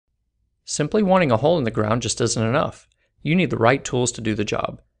Simply wanting a hole in the ground just isn't enough. You need the right tools to do the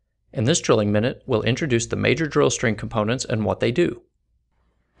job. In this drilling minute, we'll introduce the major drill string components and what they do.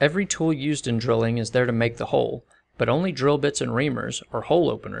 Every tool used in drilling is there to make the hole, but only drill bits and reamers, or hole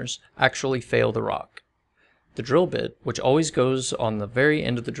openers, actually fail the rock. The drill bit, which always goes on the very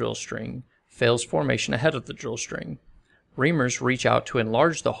end of the drill string, fails formation ahead of the drill string. Reamers reach out to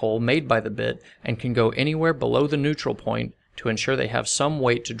enlarge the hole made by the bit and can go anywhere below the neutral point to ensure they have some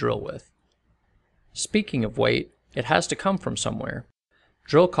weight to drill with. Speaking of weight, it has to come from somewhere.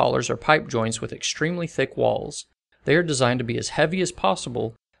 Drill collars are pipe joints with extremely thick walls. They are designed to be as heavy as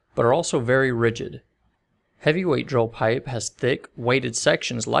possible, but are also very rigid. Heavyweight drill pipe has thick, weighted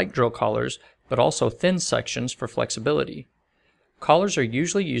sections like drill collars, but also thin sections for flexibility. Collars are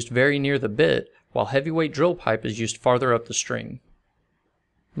usually used very near the bit, while heavyweight drill pipe is used farther up the string.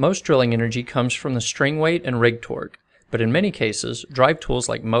 Most drilling energy comes from the string weight and rig torque, but in many cases, drive tools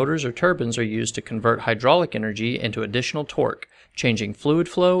like motors or turbines are used to convert hydraulic energy into additional torque, changing fluid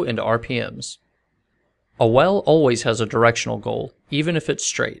flow into RPMs. A well always has a directional goal, even if it's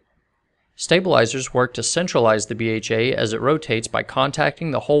straight. Stabilizers work to centralize the BHA as it rotates by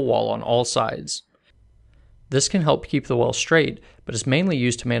contacting the hole wall on all sides. This can help keep the well straight, but is mainly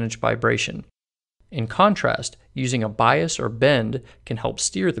used to manage vibration. In contrast, using a bias or bend can help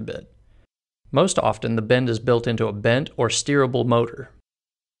steer the bit. Most often, the bend is built into a bent or steerable motor.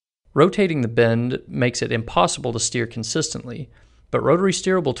 Rotating the bend makes it impossible to steer consistently, but rotary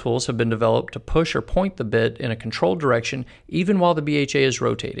steerable tools have been developed to push or point the bit in a controlled direction even while the BHA is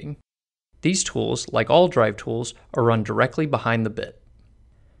rotating. These tools, like all drive tools, are run directly behind the bit.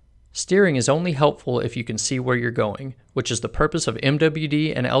 Steering is only helpful if you can see where you're going, which is the purpose of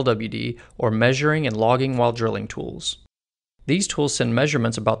MWD and LWD, or measuring and logging while drilling tools. These tools send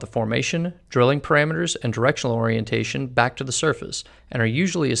measurements about the formation, drilling parameters, and directional orientation back to the surface, and are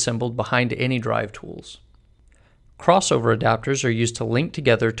usually assembled behind any drive tools. Crossover adapters are used to link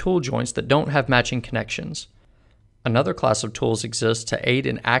together tool joints that don't have matching connections. Another class of tools exists to aid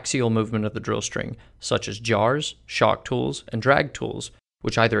in axial movement of the drill string, such as jars, shock tools, and drag tools,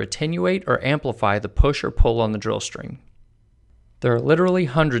 which either attenuate or amplify the push or pull on the drill string. There are literally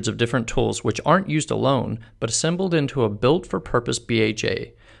hundreds of different tools which aren't used alone, but assembled into a built-for-purpose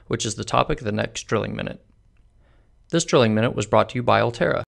BHA, which is the topic of the next drilling minute. This drilling minute was brought to you by Ulterra.